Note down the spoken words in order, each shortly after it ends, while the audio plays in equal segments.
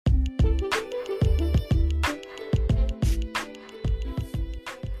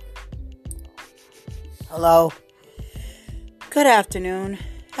Hello. Good afternoon.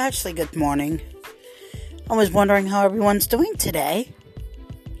 Actually, good morning. I was wondering how everyone's doing today.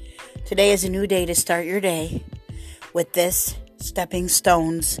 Today is a new day to start your day with this Stepping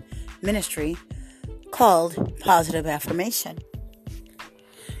Stones ministry called Positive Affirmation.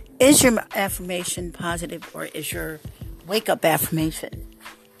 Is your affirmation positive, or is your wake-up affirmation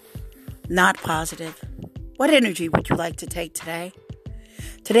not positive? What energy would you like to take today?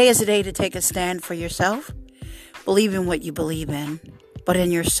 Today is a day to take a stand for yourself. Believe in what you believe in, but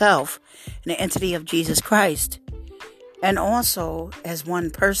in yourself, in the entity of Jesus Christ. And also, as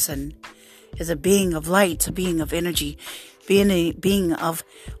one person, as a being of light, a being of energy, being a being of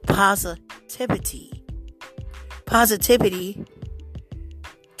positivity. Positivity.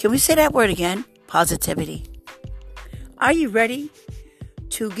 Can we say that word again? Positivity. Are you ready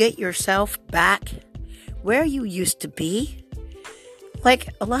to get yourself back where you used to be? Like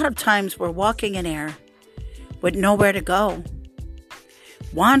a lot of times we're walking in air with nowhere to go.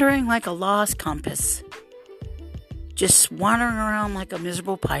 Wandering like a lost compass. Just wandering around like a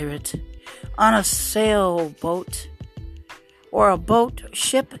miserable pirate on a sailboat or a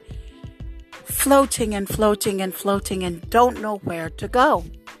ship, floating and floating and floating and don't know where to go.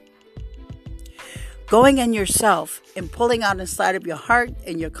 Going in yourself and pulling out inside of your heart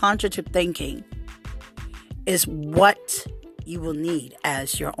and your conscious thinking is what you will need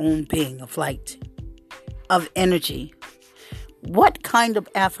as your own being of light, of energy. What kind of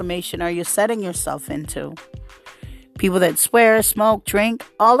affirmation are you setting yourself into? People that swear, smoke, drink,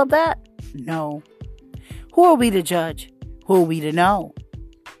 all of that? No. Who are we to judge? Who are we to know?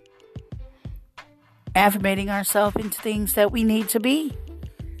 Affirmating ourselves into things that we need to be.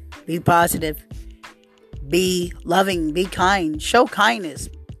 Be positive. Be loving. Be kind. Show kindness.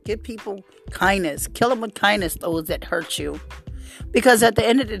 Give people kindness. Kill them with kindness, those that hurt you. Because at the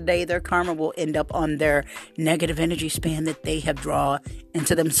end of the day, their karma will end up on their negative energy span that they have drawn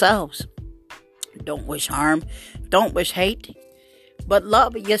into themselves. Don't wish harm. Don't wish hate. But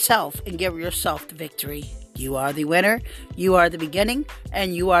love yourself and give yourself the victory. You are the winner. You are the beginning.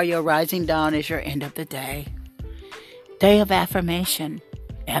 And you are your rising dawn as your end of the day. Day of affirmation.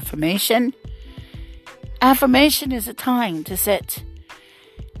 Affirmation is a time to sit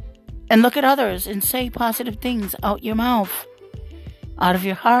and look at others and say positive things out your mouth, out of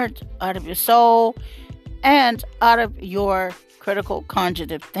your heart, out of your soul, and out of your critical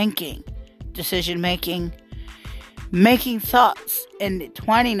cognitive thinking, decision making, making thoughts and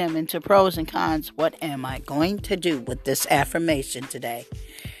twining them into pros and cons. What am I going to do with this affirmation today?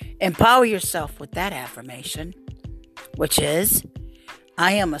 Empower yourself with that affirmation, which is,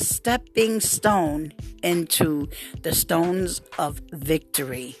 I am a stepping stone into the stones of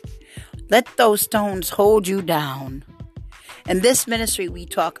victory. Let those stones hold you down. In this ministry, we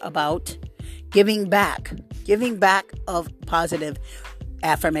talk about giving back of positive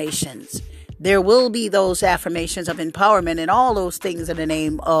affirmations. There will be those affirmations of empowerment and all those things in the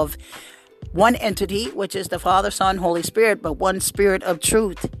name of one entity, which is the Father, Son, Holy Spirit, but one Spirit of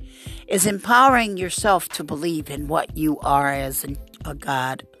truth is empowering yourself to believe in what you are as a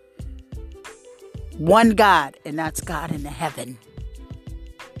God. One God, and that's God in the heaven.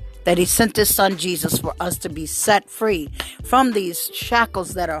 That He sent His Son Jesus for us to be set free from these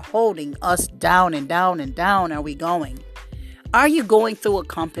shackles that are holding us down and down and down. Are we going? Are you going through a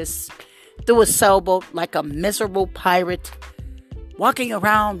compass, through a sailboat like a miserable pirate, walking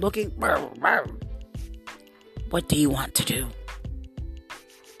around looking? What do you want to do?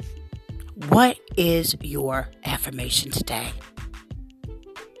 What is your affirmation today?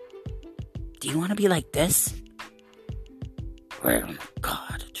 Do you want to be like this? Oh my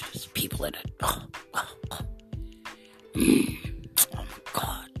God, just people in it. Oh my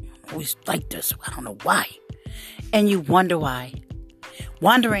God, I'm always like this. I don't know why. And you wonder why.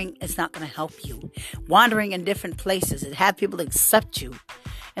 Wandering is not going to help you. Wandering in different places and have people accept you.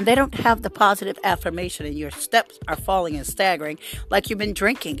 And they don't have the positive affirmation, and your steps are falling and staggering like you've been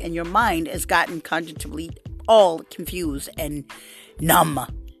drinking, and your mind has gotten cognitively all confused and numb.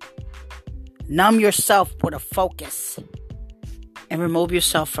 Numb yourself with a focus. And remove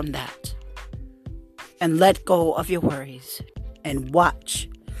yourself from that. And let go of your worries. And watch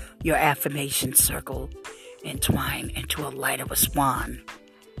your affirmation circle entwine into a light of a swan.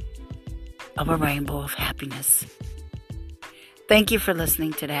 Of a rainbow of happiness. Thank you for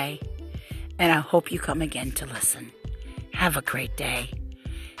listening today. And I hope you come again to listen. Have a great day.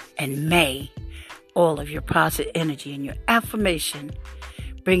 And may all of your positive energy and your affirmation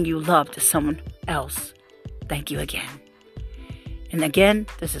bring you love to someone else. Thank you again. And again,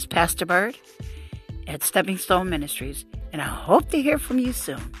 this is Pastor Bird at Stepping Stone Ministries, and I hope to hear from you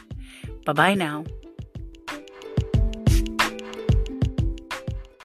soon. Bye-bye now.